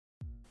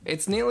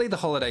It's nearly the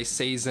holiday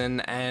season,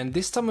 and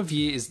this time of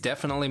year is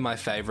definitely my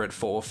favourite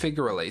for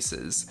figure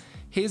releases.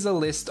 Here's a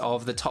list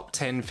of the top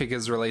 10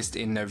 figures released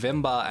in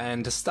November,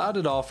 and to start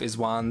it off is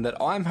one that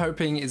I'm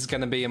hoping is going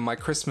to be in my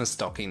Christmas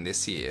stocking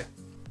this year.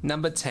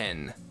 Number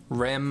 10.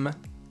 Rem,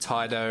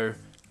 Tydo,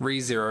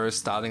 ReZero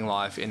starting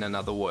life in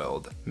another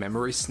world.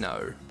 Memory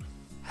Snow.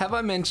 Have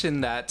I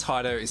mentioned that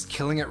Tydo is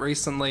killing it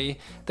recently?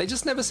 They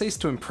just never cease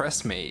to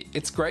impress me.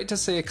 It's great to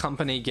see a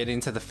company get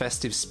into the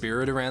festive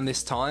spirit around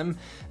this time.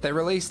 They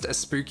released a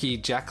spooky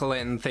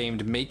jack-o'-lantern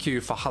themed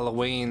Miku for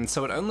Halloween,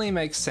 so it only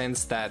makes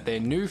sense that their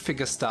new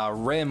figure star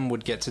Rem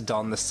would get to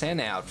don the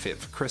Santa outfit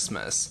for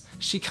Christmas.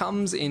 She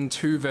comes in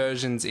two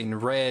versions in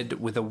red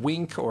with a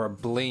wink or a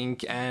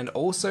blink, and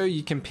also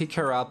you can pick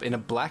her up in a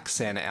black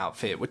Santa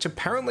outfit, which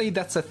apparently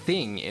that's a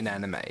thing in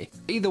anime.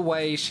 Either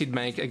way, she'd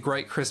make a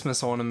great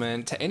Christmas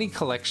ornament to any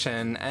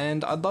collection,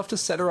 and I'd love to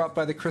set her up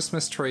by the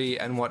Christmas tree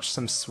and watch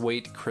some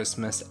sweet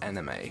Christmas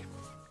anime.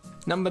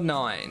 Number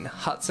 9.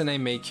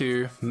 Hatsune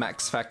Miku,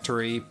 Max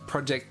Factory,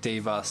 Project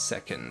Diva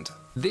 2nd.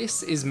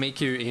 This is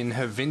Miku in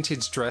her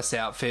vintage dress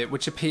outfit,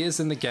 which appears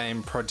in the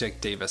game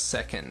Project Diva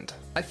 2nd.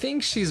 I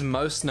think she's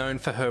most known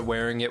for her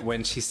wearing it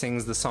when she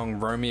sings the song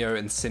Romeo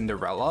and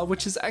Cinderella,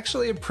 which is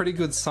actually a pretty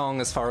good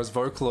song as far as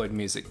Vocaloid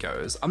music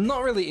goes. I'm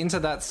not really into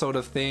that sort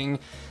of thing,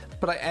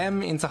 but I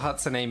am into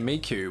Hatsune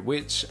Miku,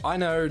 which I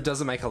know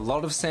doesn't make a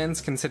lot of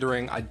sense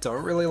considering I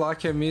don't really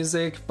like her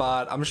music,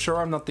 but I'm sure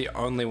I'm not the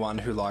only one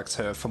who likes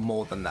her for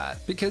more than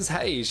that. Because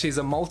hey, she's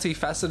a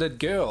multifaceted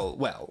girl.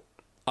 Well,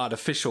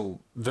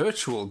 artificial,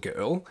 virtual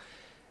girl.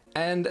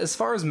 And as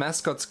far as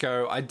mascots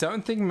go, I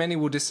don't think many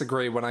will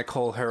disagree when I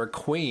call her a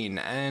queen,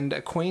 and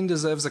a queen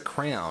deserves a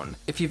crown.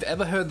 If you've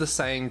ever heard the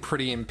saying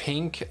pretty in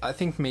pink, I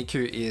think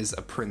Miku is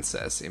a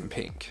princess in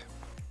pink.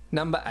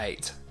 Number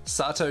 8.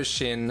 Sato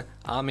Shin,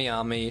 Ami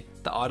Ami,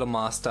 The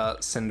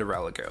Idolmaster,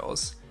 Cinderella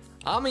Girls.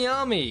 Ami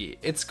Ami!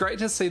 It's great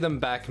to see them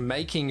back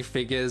making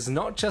figures,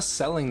 not just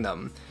selling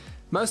them.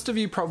 Most of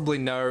you probably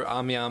know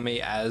Ami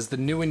Ami as the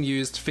new and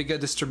used figure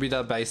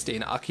distributor based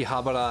in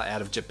Akihabara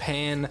out of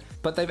Japan,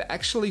 but they've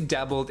actually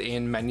dabbled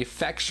in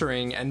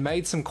manufacturing and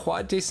made some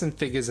quite decent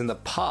figures in the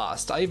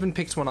past. I even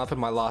picked one up in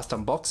my last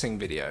unboxing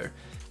video.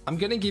 I'm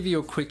going to give you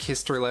a quick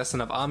history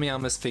lesson of Ami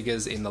Ami's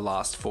figures in the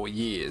last 4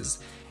 years.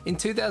 In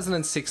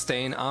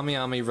 2016, Ami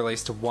Ami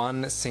released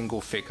one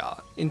single figure.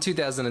 In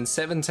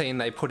 2017,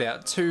 they put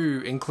out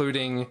 2,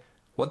 including...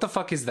 what the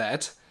fuck is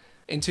that?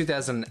 In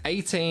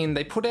 2018,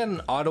 they put out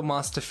an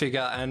Idolmaster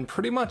figure, and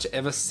pretty much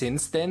ever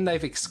since then,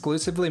 they've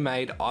exclusively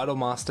made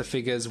Idolmaster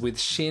figures, with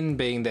Shin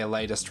being their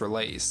latest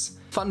release.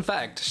 Fun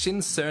fact,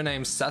 Shin's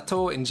surname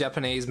Sato in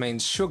Japanese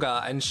means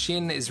sugar, and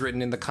Shin is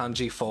written in the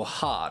kanji for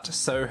heart,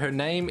 so her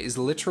name is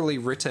literally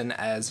written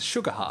as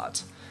Sugar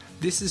Heart.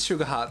 This is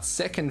Sugar Heart's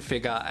second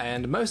figure,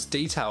 and most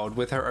detailed,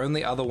 with her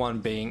only other one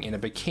being in a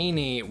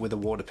bikini with a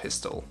water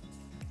pistol.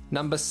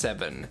 Number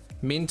 7.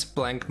 Mint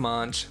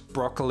Blancmange,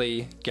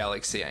 Broccoli,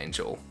 Galaxy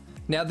Angel.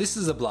 Now this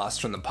is a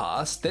blast from the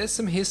past. There's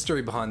some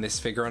history behind this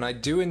figure and I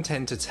do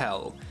intend to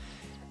tell.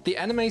 The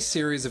anime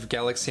series of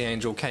Galaxy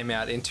Angel came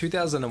out in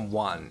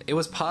 2001. It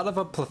was part of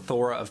a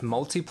plethora of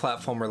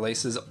multi-platform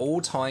releases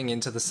all tying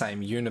into the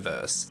same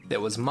universe.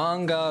 There was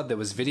manga, there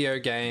was video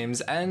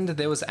games, and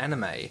there was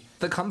anime.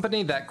 The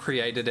company that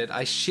created it,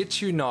 I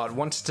shit you not,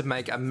 wanted to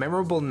make a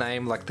memorable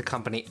name like the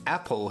company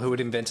Apple, who had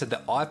invented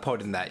the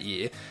iPod in that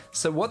year.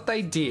 So what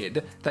they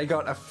did, they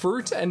got a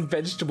fruit and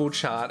vegetable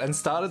chart and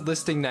started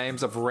listing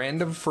names of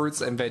random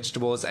fruits and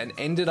vegetables and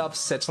ended up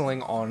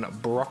settling on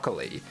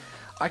broccoli.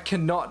 I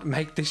cannot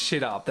make this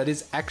shit up. That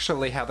is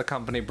actually how the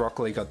company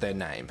Broccoli got their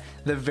name.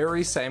 The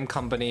very same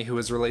company who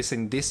is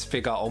releasing this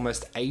figure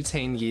almost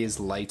 18 years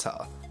later.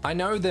 I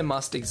know there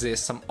must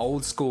exist some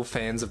old school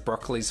fans of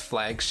Broccoli's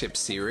flagship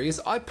series.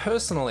 I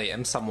personally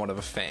am somewhat of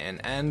a fan,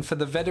 and for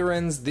the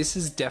veterans, this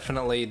is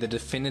definitely the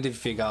definitive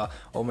figure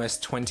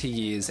almost 20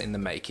 years in the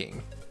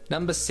making.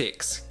 Number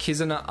 6.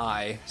 Kizuna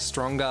Ai,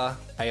 Stronger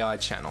AI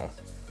Channel.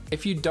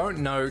 If you don't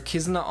know,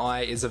 Kizuna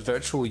Ai is a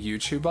virtual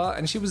YouTuber,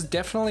 and she was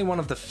definitely one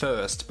of the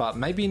first, but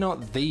maybe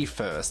not the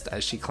first,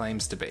 as she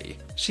claims to be.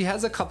 She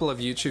has a couple of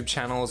YouTube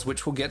channels,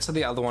 which we'll get to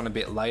the other one a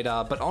bit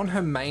later, but on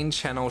her main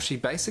channel she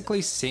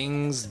basically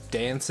sings,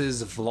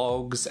 dances,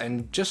 vlogs,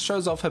 and just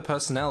shows off her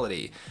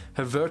personality,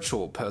 her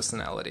virtual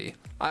personality.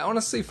 I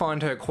honestly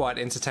find her quite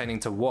entertaining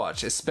to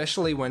watch,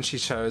 especially when she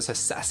shows her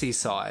sassy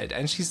side,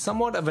 and she's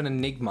somewhat of an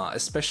enigma,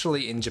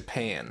 especially in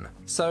Japan.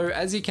 So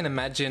as you can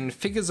imagine,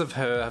 figures of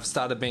her have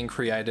started being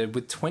created,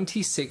 with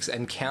 26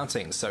 and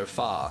counting so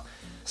far.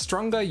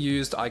 Stronger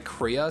used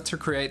iCrea to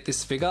create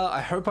this figure.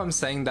 I hope I'm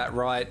saying that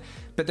right,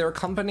 but they're a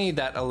company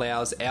that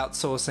allows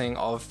outsourcing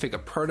of figure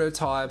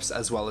prototypes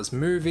as well as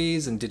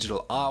movies and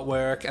digital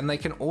artwork, and they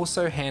can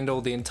also handle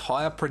the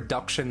entire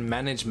production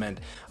management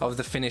of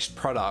the finished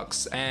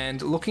products.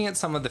 And looking at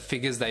some of the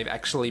figures they've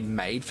actually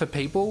made for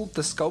people,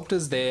 the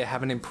sculptors there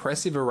have an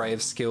impressive array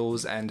of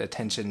skills and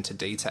attention to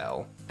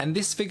detail. And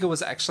this figure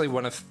was actually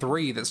one of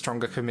 3 that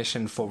Stronger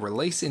commissioned for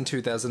release in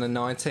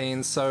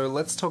 2019, so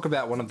let's talk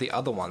about one of the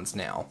other ones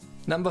now.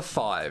 Number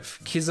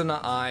 5.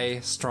 Kizuna Ai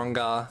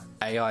Stronger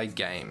AI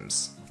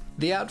Games.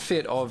 The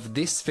outfit of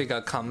this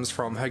figure comes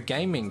from her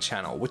gaming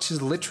channel, which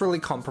is literally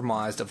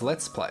comprised of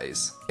Let's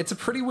Plays. It's a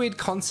pretty weird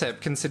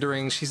concept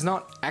considering she's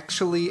not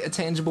actually a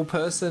tangible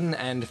person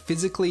and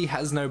physically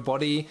has no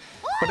body,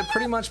 but it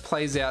pretty much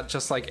plays out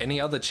just like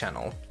any other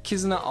channel.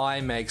 Kizuna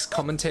Ai makes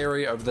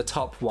commentary over the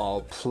top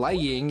while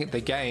playing the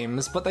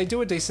games, but they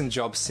do a decent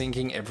job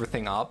syncing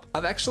everything up.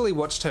 I've actually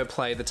watched her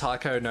play the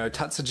Taiko no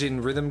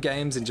Tatsujin rhythm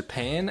games in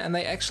Japan, and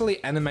they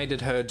actually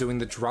animated her doing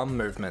the drum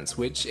movements,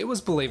 which it was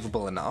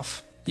believable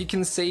enough. You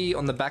can see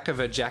on the back of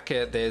her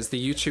jacket there's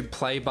the YouTube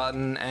play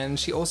button, and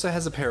she also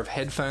has a pair of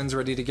headphones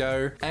ready to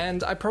go,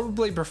 and I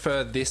probably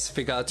prefer this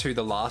figure to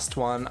the last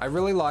one. I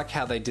really like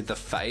how they did the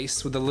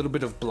face with a little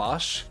bit of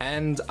blush,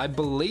 and I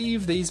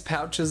believe these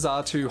pouches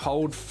are to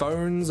hold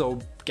phones or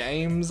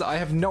games. I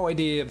have no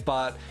idea,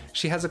 but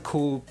she has a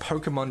cool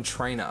Pokemon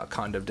trainer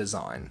kind of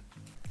design.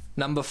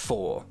 Number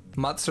 4.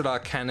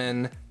 Matsura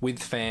Cannon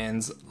with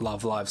fans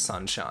Love Live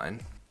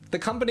Sunshine. The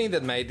company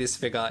that made this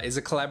figure is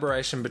a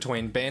collaboration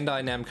between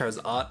Bandai Namco's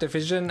art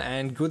division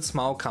and Good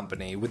Smile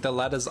Company, with the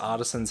latter's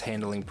artisans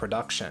handling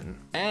production.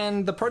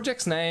 And the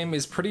project's name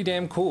is pretty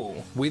damn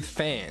cool, with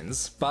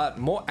fans, but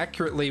more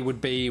accurately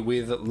would be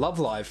with Love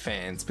Live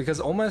fans,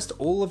 because almost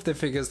all of the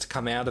figures to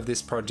come out of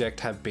this project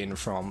have been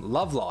from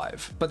Love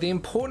Live. But the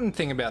important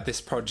thing about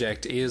this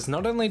project is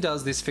not only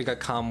does this figure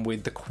come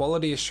with the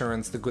quality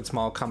assurance the Good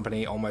Smile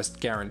Company almost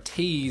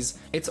guarantees,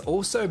 it's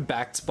also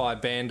backed by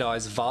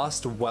Bandai's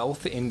vast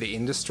wealth in the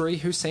industry,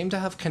 who seem to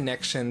have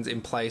connections in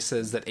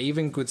places that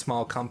even Good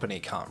Smile Company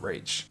can't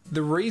reach.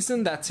 The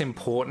reason that's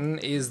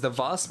important is the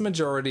vast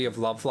majority of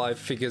Love Live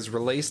figures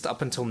released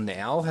up until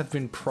now have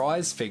been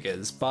prize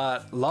figures,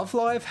 but Love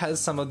Live has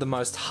some of the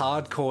most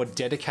hardcore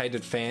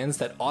dedicated fans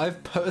that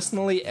I've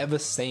personally ever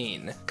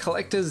seen.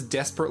 Collectors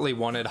desperately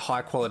wanted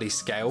high quality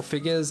scale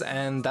figures,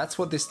 and that's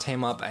what this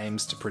team up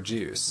aims to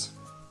produce.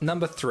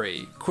 Number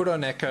 3.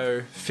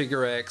 Kuroneko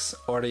Figurex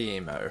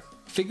Oriimo.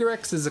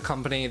 Figurex is a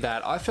company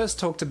that I first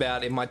talked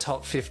about in my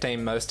top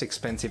 15 most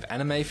expensive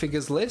anime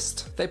figures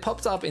list. They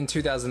popped up in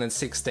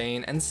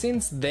 2016 and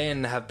since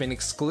then have been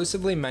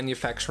exclusively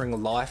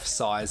manufacturing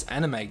life-size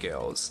anime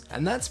girls,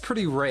 and that's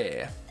pretty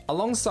rare.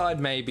 Alongside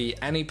maybe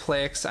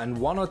Aniplex and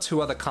one or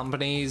two other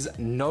companies,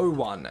 no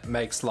one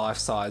makes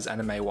life-size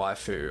anime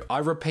waifu. I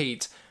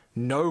repeat,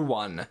 no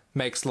one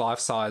makes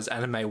life-size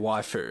anime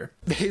waifu.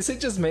 Is it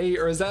just me,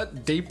 or is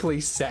that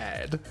deeply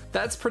sad?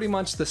 That's pretty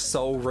much the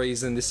sole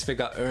reason this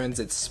figure earns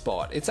its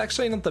spot. It's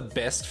actually not the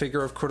best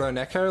figure of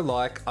Kuroneko,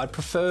 like I'd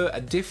prefer a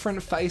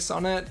different face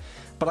on it,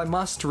 but I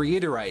must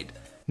reiterate,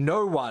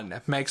 no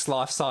one makes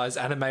life-size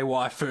anime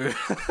waifu.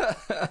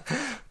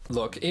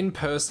 Look, in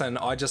person,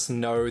 I just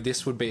know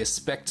this would be a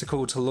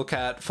spectacle to look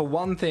at. For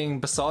one thing,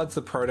 besides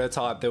the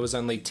prototype, there was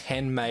only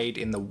 10 made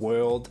in the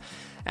world,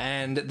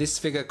 and this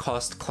figure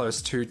cost close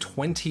to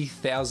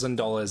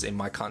 $20,000 in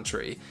my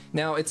country.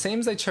 Now, it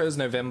seems they chose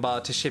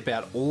November to ship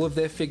out all of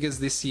their figures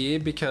this year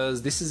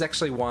because this is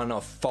actually one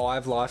of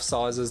 5 life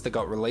sizes that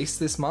got released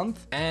this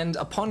month, and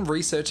upon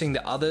researching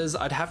the others,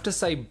 I'd have to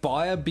say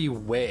buyer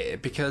beware,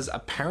 because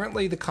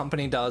apparently the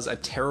company does a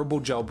terrible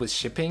job with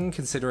shipping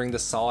considering the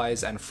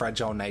size and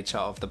fragile nature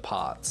of the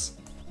parts.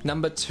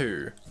 Number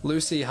 2.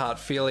 Lucy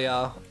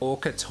Heartfilia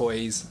Orca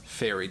Toys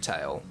Fairy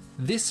Tale.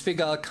 This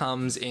figure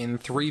comes in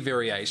 3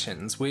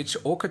 variations, which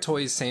Orca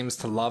Toys seems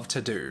to love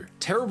to do.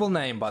 Terrible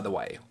name, by the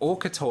way.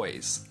 Orca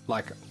Toys.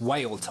 Like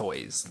whale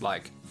toys.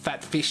 Like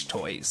fat fish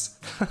toys.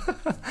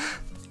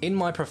 In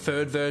my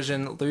preferred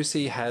version,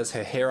 Lucy has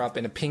her hair up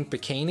in a pink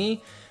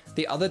bikini.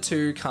 The other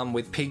 2 come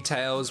with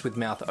pigtails with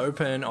mouth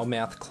open or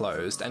mouth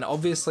closed, and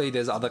obviously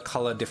there's other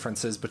colour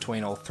differences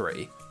between all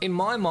 3. In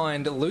my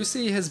mind,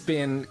 Lucy has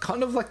been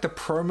kind of like the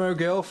promo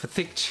girl for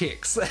thick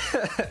chicks.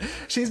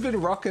 She's been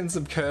rocking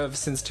some curves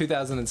since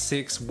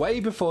 2006,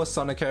 way before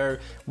Sonico,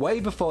 way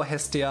before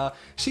Hestia.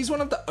 She's one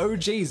of the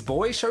OGs,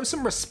 boy, show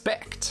some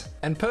respect.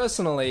 And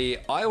personally,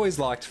 I always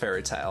liked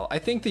Fairy Tail. I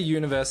think the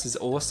universe is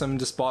awesome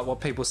despite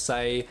what people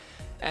say.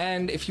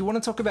 And if you want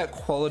to talk about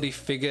quality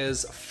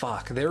figures,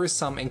 fuck, there is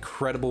some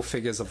incredible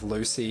figures of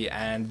Lucy,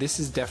 and this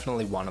is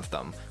definitely one of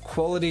them.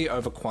 Quality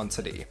over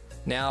quantity.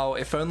 Now,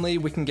 if only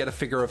we can get a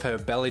figure of her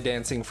belly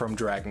dancing from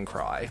Dragon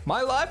Cry,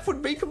 my life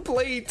would be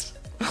complete!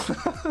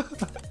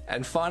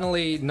 And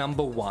finally,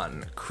 number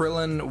 1,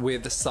 Krillin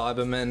with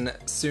Cyberman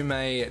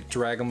Sume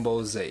Dragon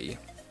Ball Z.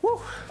 Woo.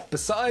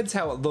 Besides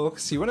how it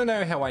looks, you want to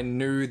know how I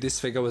knew this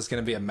figure was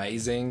going to be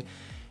amazing?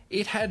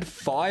 It had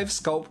 5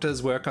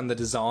 sculptors work on the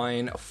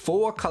design,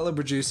 4 color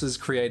producers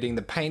creating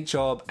the paint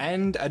job,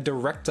 and a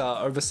director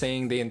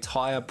overseeing the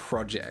entire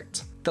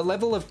project. The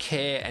level of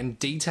care and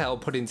detail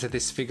put into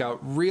this figure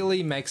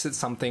really makes it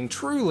something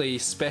truly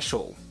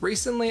special.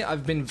 Recently,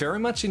 I've been very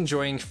much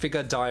enjoying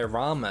figure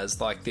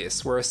dioramas like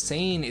this, where a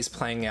scene is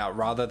playing out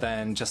rather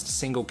than just a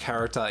single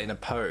character in a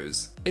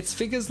pose. It's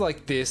figures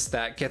like this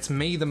that gets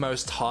me the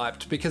most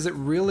hyped because it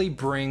really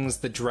brings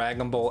the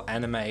Dragon Ball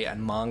anime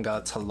and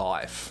manga to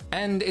life.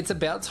 And it's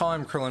about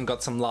time Krillin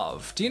got some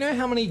love. Do you know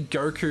how many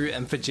Goku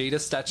and Vegeta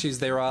statues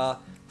there are?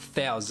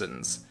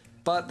 thousands.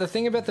 But the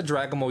thing about the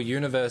Dragon Ball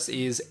universe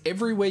is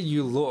everywhere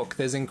you look,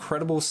 there's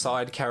incredible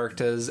side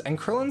characters, and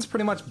Krillin's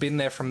pretty much been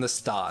there from the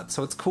start,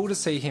 so it's cool to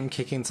see him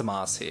kicking some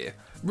ass here.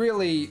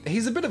 Really,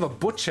 he's a bit of a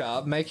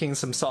butcher making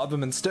some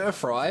Cyberman stir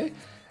fry.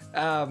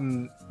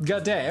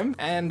 Goddamn.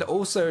 And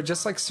also,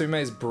 just like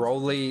Sume's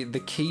Broly, the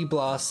Ki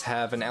Blasts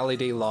have an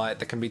LED light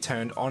that can be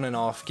turned on and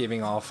off,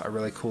 giving off a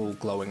really cool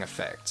glowing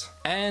effect.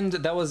 And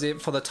that was it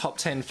for the top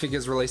 10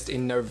 figures released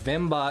in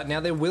November.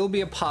 Now there will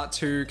be a part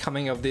 2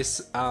 coming of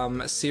this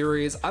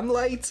series. I'm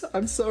late,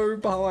 I'm so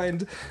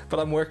behind, but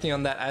I'm working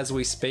on that as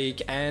we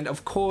speak. And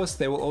of course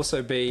there will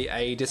also be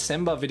a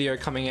December video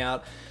coming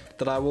out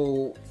that I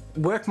will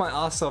work my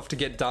ass off to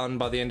get done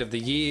by the end of the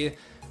year.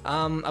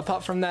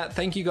 Apart from that,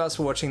 thank you guys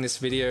for watching this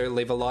video.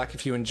 Leave a like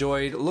if you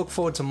enjoyed, look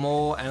forward to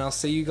more, and I'll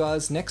see you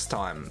guys next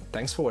time.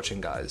 Thanks for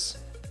watching, guys.